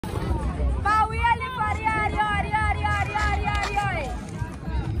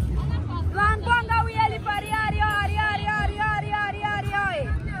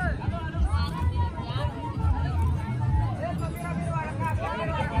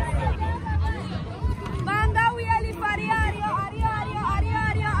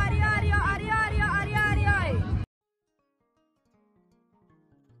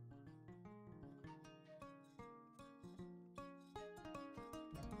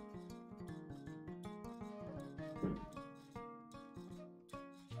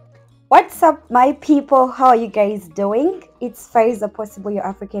What's up, my people? How are you guys doing? It's Faiza Possible, your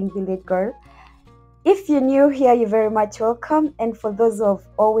African village girl. If you're new here, you're very much welcome. And for those who have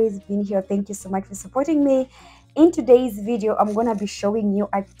always been here, thank you so much for supporting me. In today's video, I'm going to be showing you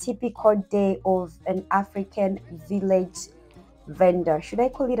a typical day of an African village vendor. Should I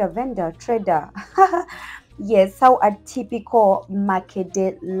call it a vendor? Trader? Yes, how a typical market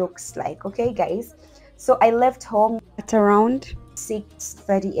day looks like. Okay, guys. So I left home at around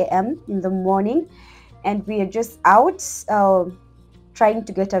 6:30 a.m. in the morning, and we are just out trying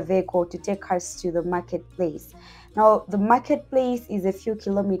to get a vehicle to take us to the marketplace. Now, the marketplace is a few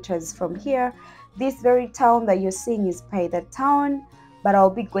kilometers from here. This very town that you're seeing is Paida town, but I'll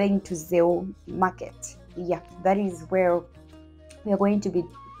be going to Zeo market. Yeah, that is where we are going to be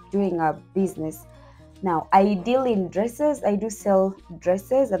doing our business. Now, I deal in dresses. I do sell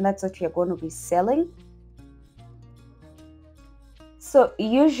dresses, and that's what we are going to be selling. So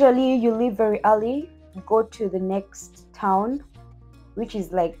usually you leave very early, go to the next town, which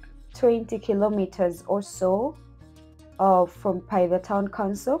is like 20 kilometers or so from Paida Town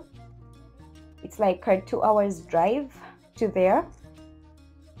Council. It's like a 2 hours drive to there.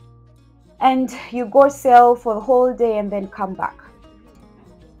 And you go sell for the whole day and then come back.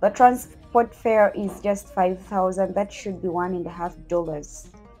 The transport fare is just 5,000. That should be $1.50.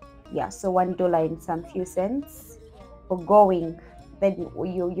 Yeah, so $1 and some few cents for going. Then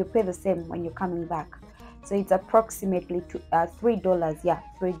you pay the same when you're coming back. So it's approximately $3. Yeah,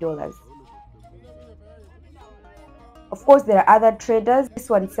 $3. Of course, there are other traders. This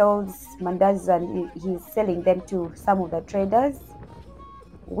one sells mandazi and he's selling them to some of the traders.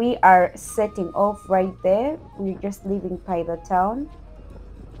 We are setting off right there. We're just leaving Paida town.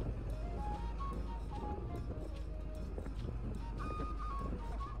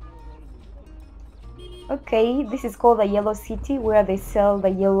 Okay, this is called the Yellow City, where they sell the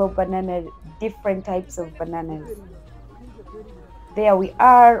yellow banana, different types of bananas. There we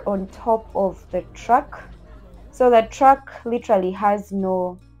are on top of the truck. So the truck literally has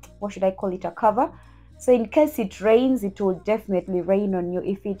no, what should I call it, a cover. So in case it rains, it will definitely rain on you.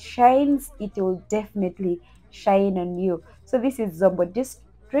 If it shines, it will definitely shine on you. So this is Zombo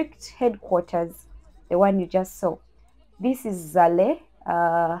District headquarters, the one you just saw. This is Zale.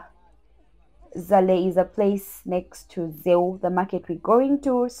 Zale is a place next to Zeu, the market we're going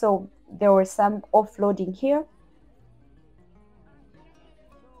to. So there was some offloading here.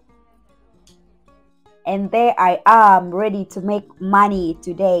 And there I am, ready to make money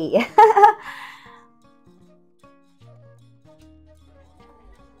today.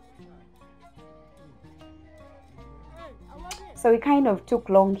 So we kind of took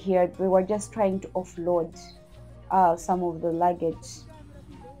long here. We were just trying to offload some of the luggage.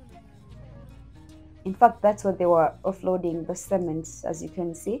 In fact, that's what they were offloading, the cement, as you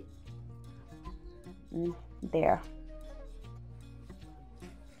can see. There.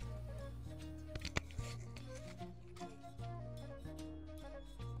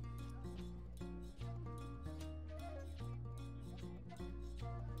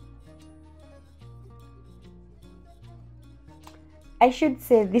 I should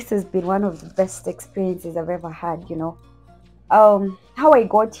say this has been one of the best experiences I've ever had, you know. How I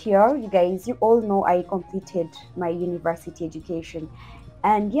got here, you guys, you all know I completed my university education.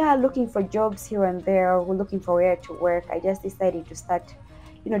 And yeah, looking for jobs here and there, we're looking for where to work. I just decided to start,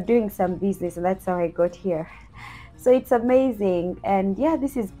 doing some business, and that's how I got here. So it's amazing. And yeah,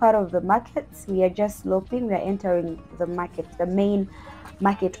 this is part of the markets. We are just sloping, we are entering the market, the main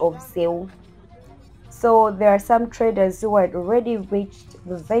market of Seoul. So there are some traders who had already reached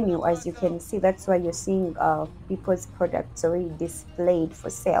the venue, as you can see. That's why you're seeing people's products already displayed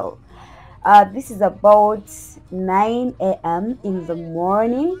for sale. This is about 9 a.m. in the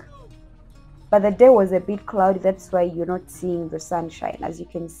morning, but the day was a bit cloudy. That's why you're not seeing the sunshine, as you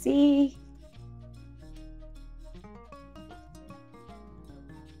can see.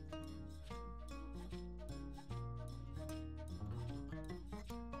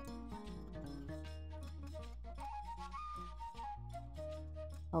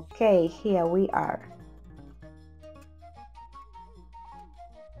 Okay, here we are.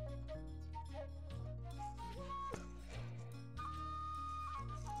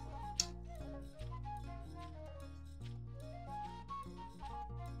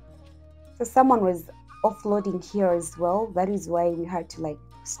 So someone was offloading here as well. That is why we had to like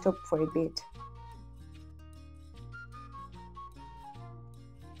stop for a bit.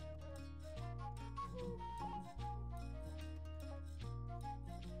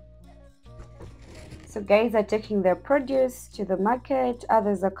 So So guys are taking their produce to the market,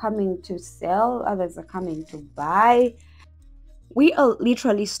 others are coming to sell, others are coming to buy. We are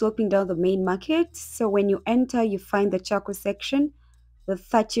literally sloping down the main market. So when you enter, you find the charcoal section, the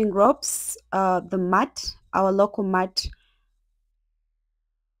thatching ropes, the mat, our local mat.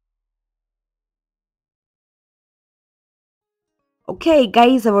 Okay,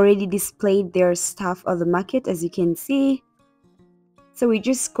 guys have already displayed their stuff on the market, as you can see. So we're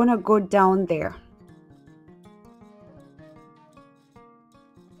just gonna go down there.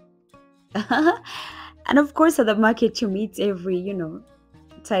 And of course, at the market, you meet every,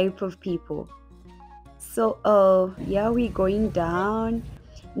 type of people. So, yeah, we're going down.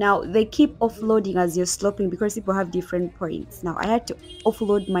 Now, they keep offloading as you're sloping because people have different points. Now, I had to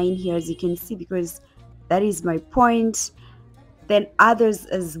offload mine here, as you can see, because that is my point. Then others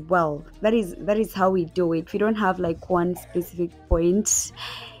as well. That is how we do it. We don't have like one specific point.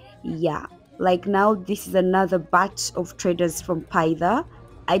 Yeah. Like now, this is another batch of traders from Paida.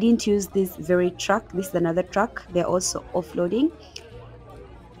 I didn't use this very truck. This is another truck. They're also offloading.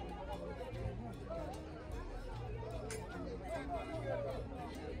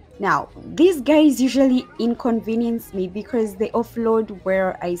 Now, these guys usually inconvenience me because they offload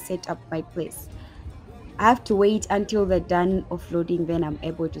where I set up my place. I have to wait until they're done offloading, then I'm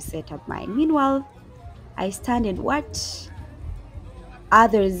able to set up mine. Meanwhile, I stand and watch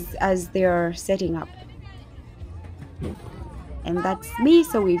others as they're setting up. And that's me.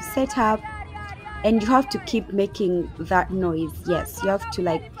 So we've set up, and you have to keep making that noise. Yes, you have to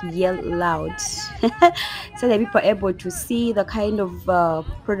like yell loud so that people are able to see the kind of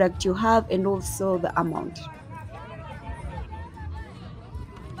product you have and also the amount.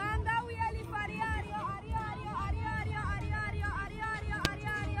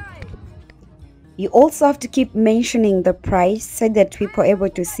 You also have to keep mentioning the price so that people are able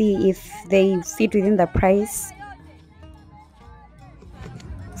to see if they fit within the price.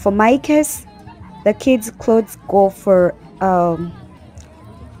 For my case, the kids' clothes go for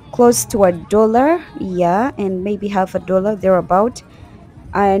close to $1, yeah, and maybe half $1 thereabout.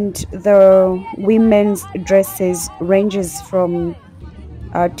 And the women's dresses ranges from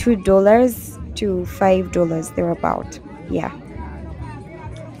 $2 to $5 thereabout. Yeah.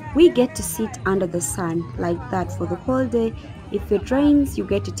 We get to sit under the sun like that for the whole day. If it rains, you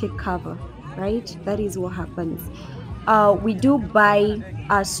get to take cover, right? That is what happens. We do buy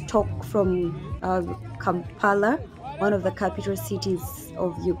our stock from Kampala, one of the capital cities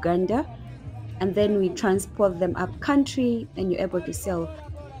of Uganda, and then we transport them up country and you're able to sell.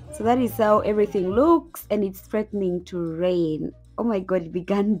 So that is how everything looks, and it's threatening to rain. Oh my god, it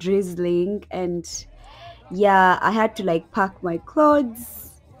began drizzling, and yeah, I had to like pack my clothes,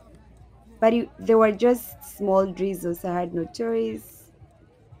 but they were just small drizzles, so I had no choice,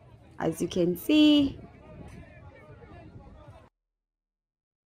 as you can see.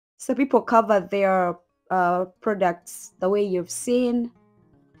 So people cover their products the way you've seen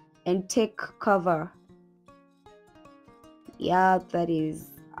and take cover. Yeah, that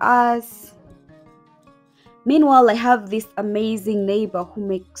is us. Meanwhile, I have this amazing neighbor who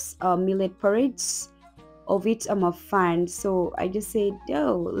makes millet porridge. Of it, I'm a fan. So I just said,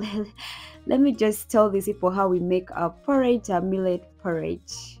 oh, let me just tell these people how we make our porridge, our millet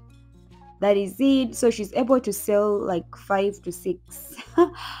porridge. That is it. So she's able to sell like 5 to 6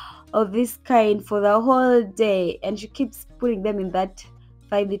 of this kind for the whole day, and she keeps putting them in that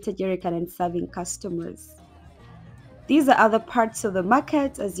 5-liter jerrycan and serving customers. These are other parts of the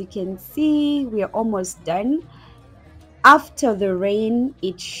market. As you can see, we are almost done. After the rain,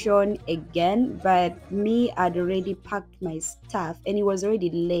 it shone again, but me, I'd already packed my stuff and it was already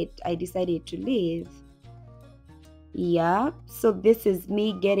late. I decided to leave. Yeah, so this is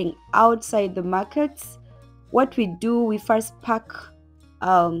me getting outside the markets. What we do, we first pack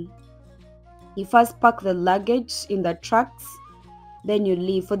the luggage in the trucks, then you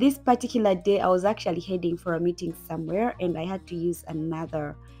leave. For this particular day, I was actually heading for a meeting somewhere and I had to use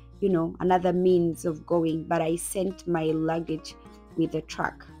another means of going, but I sent my luggage with the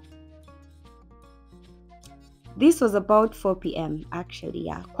truck. This was about 4 p.m. actually,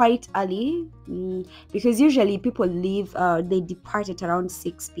 yeah, quite early, because usually people leave, they depart at around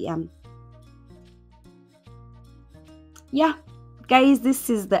 6 p.m. Yeah, guys, this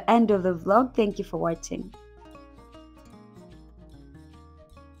is the end of the vlog. Thank you for watching.